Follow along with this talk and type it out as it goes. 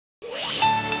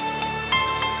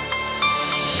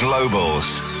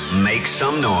Globals, make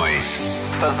some noise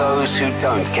for those who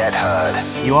don't get heard.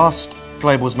 You asked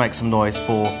Globals Make Some Noise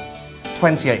for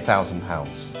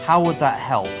 £28,000. How would that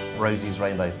help Rosie's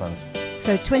Rainbow Fund?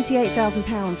 So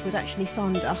 £28,000 would actually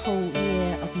fund a whole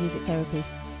year of music therapy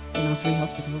in our 3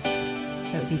 hospitals. So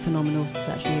it would be phenomenal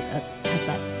to actually have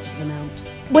that sort of amount.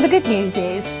 Well, the good news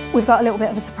is we've got a little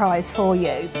bit of a surprise for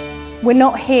you. We're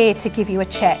not here to give you a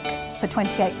cheque for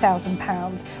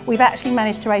 £28,000. We've actually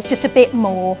managed to raise just a bit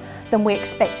more than we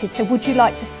expected. So would you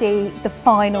like to see the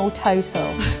final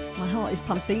total? My heart is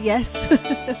pumping, yes.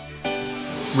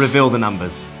 Reveal the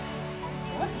numbers.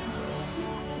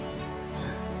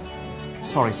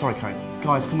 Sorry, Karen.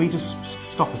 Guys, can we just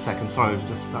stop a second? Sorry,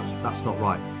 that's not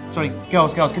right. Sorry,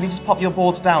 girls, can you just pop your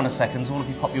boards down a second? All of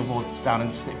you pop your boards down,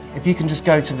 and just, if you can just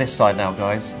go to this side now,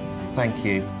 guys. Thank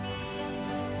you.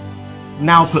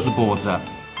 Now put the boards up.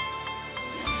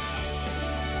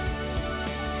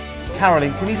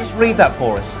 Caroline, can you just read that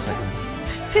for us a second?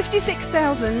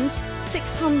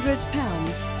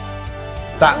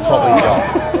 £56,600. That's what we got.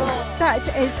 That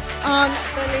is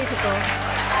unbelievable.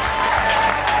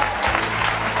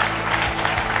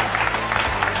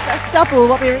 That's double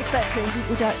what we were expecting. We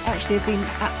would actually have been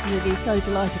absolutely so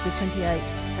delighted with 28,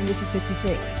 and this is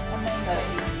 56.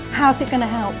 How's it going to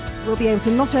help? We'll be able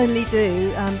to not only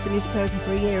do the music therapy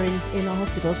for a year in our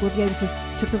hospitals, we'll be able to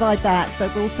provide that,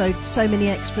 but also so many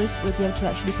extras we'll be able to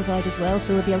actually provide as well.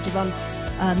 So we'll be able to run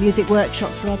music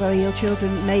workshops for our very ill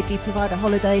children, maybe provide a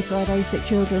holiday for our very sick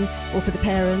children or for the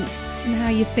parents. And how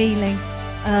are you feeling?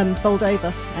 Bowled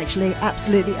over, actually.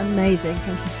 Absolutely amazing.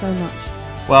 Thank you so much.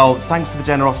 Well, thanks to the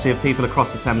generosity of people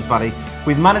across the Thames Valley,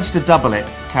 we've managed to double it,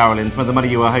 Caroline, for the money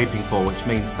you were hoping for, which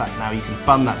means that now you can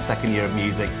fund that second year of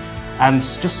music and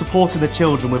just supporting the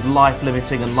children with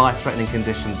life-limiting and life-threatening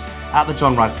conditions at the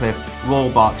John Radcliffe,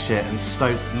 Royal Berkshire and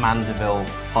Stoke Mandeville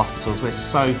hospitals. We're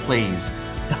so pleased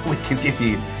that we could give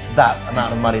you that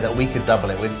amount of money, that we could double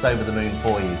it. We're just over the moon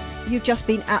for you. You've just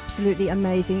been absolutely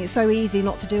amazing. It's so easy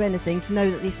not to do anything, to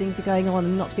know that these things are going on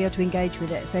and not to be able to engage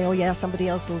with it. Say, oh yeah, somebody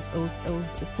else will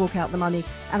fork out the money.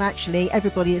 And actually,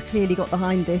 everybody has clearly got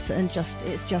behind this, and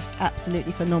it's just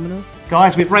absolutely phenomenal.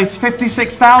 Guys, we've raised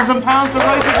 £56,000 for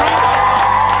Rosie.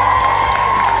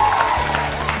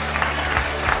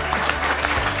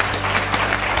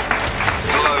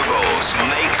 Globals,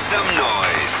 make some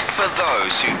noise for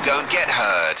those who don't get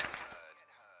heard.